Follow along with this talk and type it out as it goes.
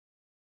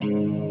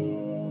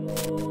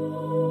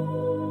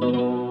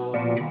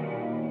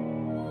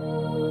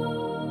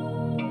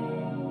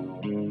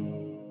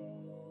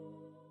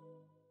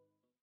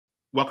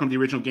Welcome to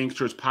the Original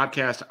Gangsters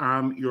podcast.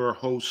 I'm your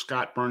host,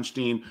 Scott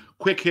Burnstein.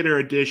 Quick hitter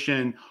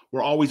edition.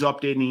 We're always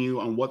updating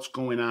you on what's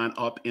going on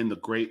up in the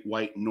Great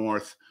White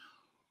North.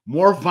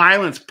 More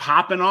violence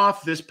popping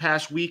off this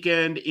past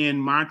weekend in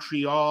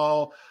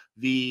Montreal.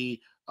 The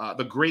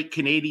Great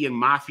Canadian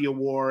Mafia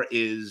War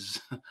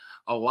is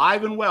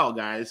alive and well,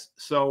 guys.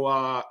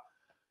 So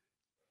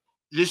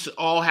this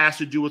all has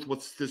to do with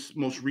what's this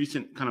most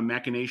recent kind of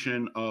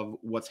machination of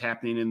what's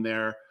happening in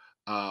there.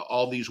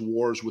 All these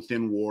wars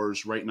within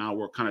wars. Right now,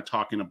 we're kind of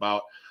talking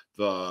about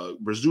the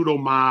Rizzuto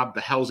mob,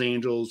 the Hells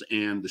Angels,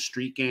 and the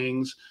street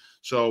gangs.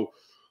 So,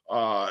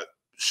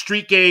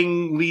 street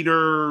gang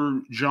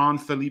leader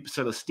Jean-Philippe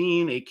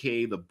Celestine,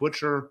 aka the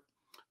Butcher,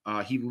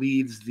 he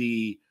leads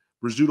the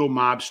Rizzuto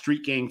mob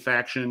street gang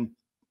faction.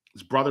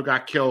 His brother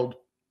got killed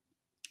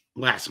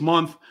last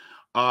month.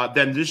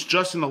 Then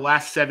just in the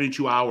last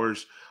 72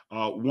 hours,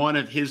 one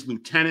of his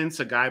lieutenants,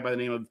 a guy by the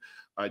name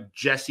of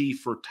Jesse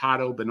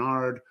Furtado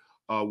Bernard,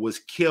 was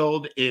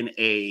killed in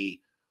a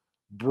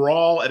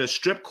brawl at a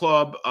strip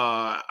club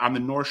on the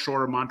North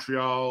Shore of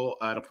Montreal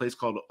at a place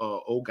called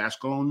Aux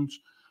Gascons.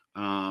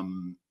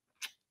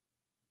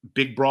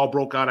 Big brawl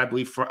broke out, I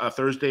believe, for a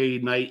Thursday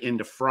night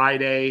into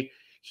Friday.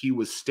 He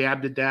was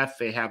stabbed to death.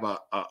 They have a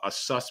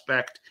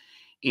suspect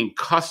in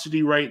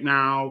custody right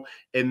now.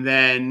 And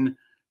then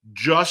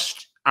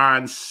just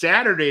on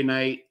Saturday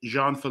night,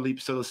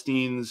 Jean-Philippe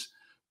Celestine's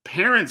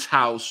parents'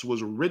 house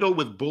was riddled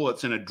with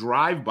bullets in a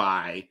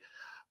drive-by.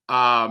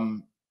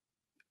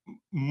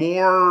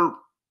 More,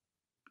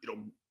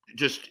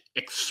 just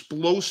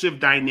explosive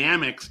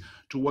dynamics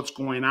to what's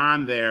going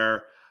on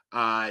there.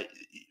 The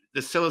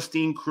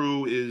Celestine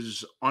crew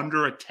is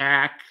under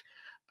attack.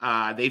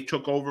 They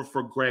took over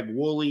for Greg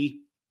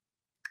Woolley,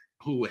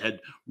 who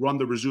had run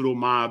the Rizzuto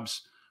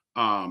mob's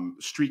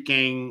street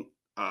gang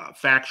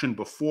faction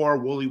before.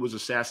 Woolley was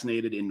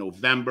assassinated in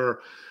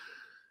November.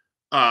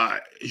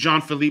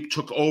 Jean-Philippe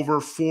took over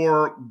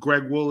for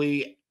Greg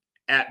Woolley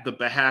at the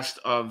behest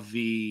of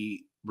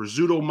the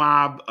Rizzuto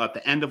mob at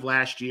the end of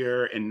last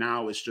year, and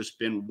now it's just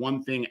been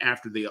one thing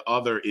after the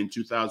other. In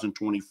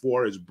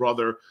 2024, his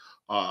brother,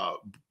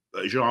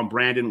 Jean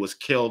Brandon, was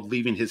killed,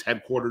 leaving his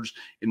headquarters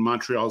in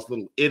Montreal's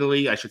Little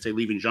Italy. I should say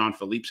leaving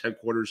Jean-Philippe's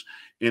headquarters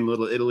in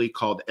Little Italy,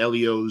 called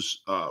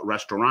Elio's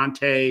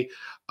Ristorante.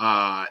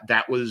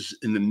 That was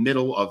in the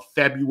middle of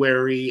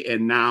February,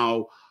 and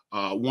now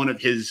one of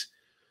his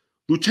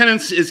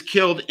lieutenants is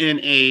killed in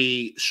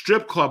a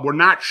strip club. We're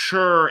not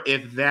sure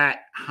if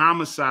that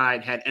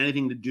homicide had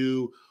anything to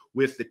do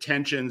with the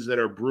tensions that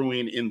are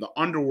brewing in the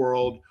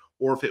underworld,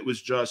 or if it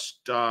was just,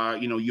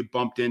 you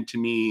bumped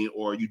into me,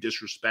 or you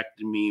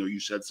disrespected me, or you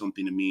said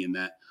something to me, and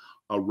that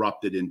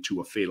erupted into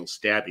a fatal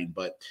stabbing.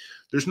 But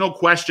there's no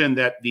question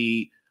that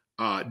the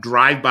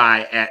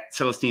drive-by at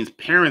Celestine's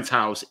parents'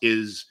 house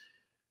is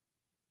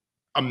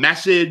a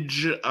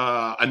message,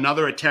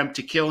 another attempt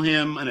to kill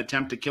him, an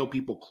attempt to kill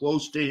people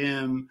close to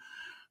him.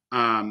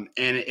 And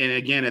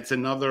again, it's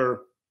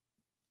another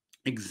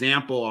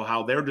example of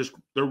how they're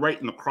right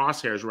in the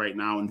crosshairs right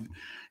now.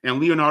 And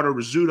Leonardo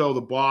Rizzuto,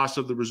 the boss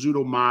of the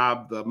Rizzuto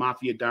mob, the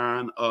Mafia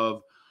Don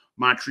of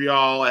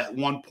Montreal, at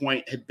one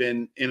point had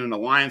been in an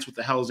alliance with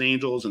the Hells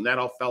Angels, and that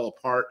all fell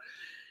apart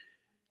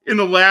in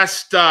the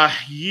last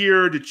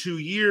year to 2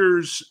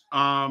 years.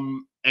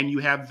 And you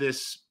have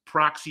this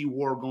proxy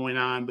war going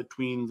on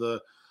between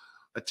the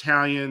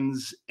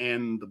Italians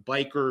and the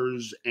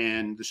bikers,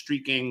 and the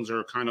street gangs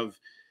are kind of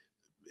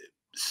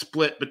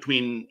split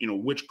between,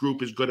 which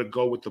group is going to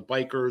go with the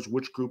bikers,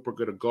 which group are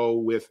going to go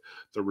with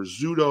the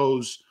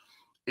Rizzutos.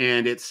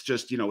 And it's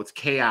just, it's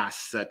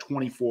chaos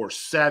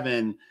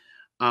 24/7.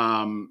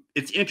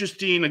 It's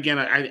interesting. Again,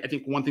 I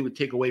think one thing to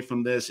take away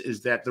from this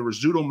is that the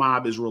Rizzuto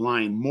mob is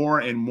relying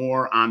more and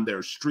more on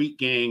their street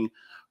gang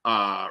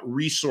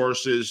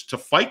resources to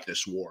fight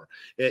this war.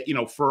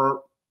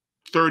 For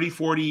 30,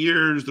 40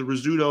 years, the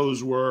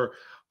Rizzutos were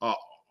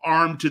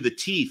armed to the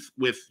teeth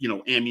with,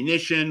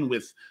 ammunition,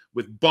 with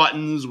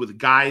buttons, with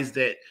guys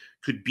that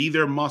could be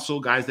their muscle,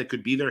 guys that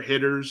could be their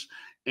hitters.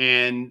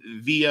 And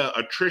via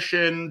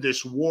attrition,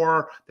 this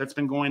war that's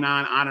been going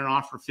on and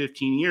off for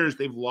 15 years,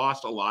 they've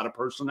lost a lot of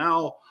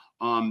personnel.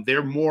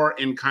 They're more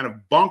in kind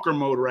of bunker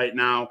mode right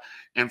now.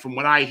 And from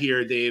what I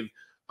hear, they've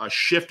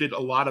shifted a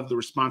lot of the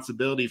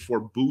responsibility for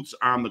boots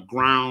on the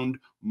ground,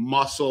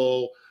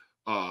 muscle,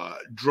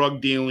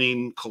 drug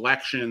dealing,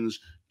 collections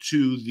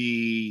to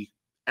the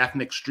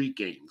ethnic street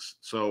gangs.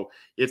 So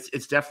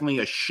it's definitely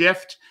a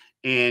shift.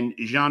 And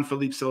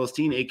Jean-Philippe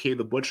Celestine, aka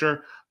the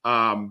Butcher,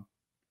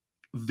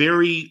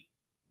 very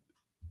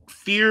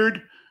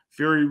feared,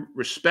 very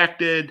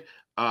respected.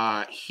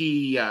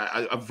 He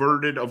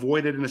avoided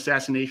an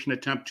assassination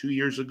attempt 2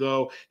 years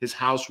ago. His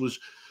house was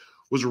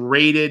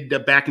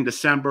raided back in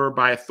December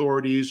by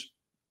authorities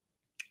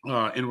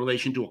in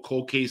relation to a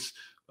cold case,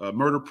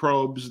 murder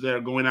probes that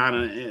are going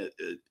on.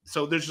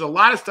 So there's a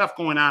lot of stuff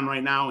going on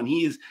right now, and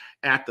he is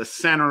at the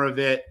center of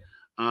it.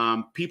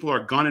 People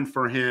are gunning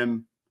for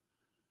him,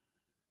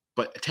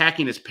 but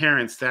attacking his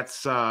parents,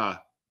 that's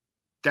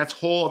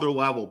whole other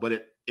level. But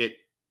it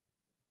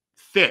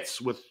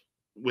fits with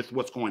with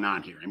what's going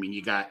on here. I mean,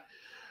 you got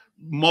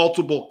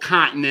multiple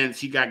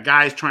continents. You got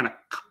guys trying to,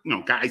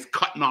 guys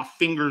cutting off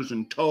fingers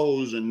and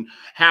toes, and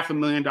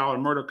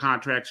 $500,000 murder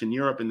contracts in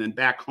Europe, and then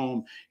back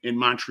home in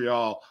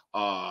Montreal,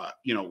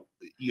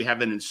 you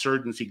have an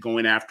insurgency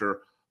going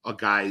after a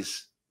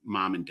guy's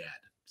mom and dad,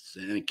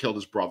 and he killed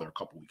his brother a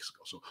couple weeks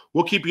ago. So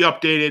we'll keep you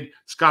updated.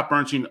 Scott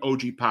Burnstein,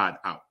 OG Pod,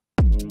 out.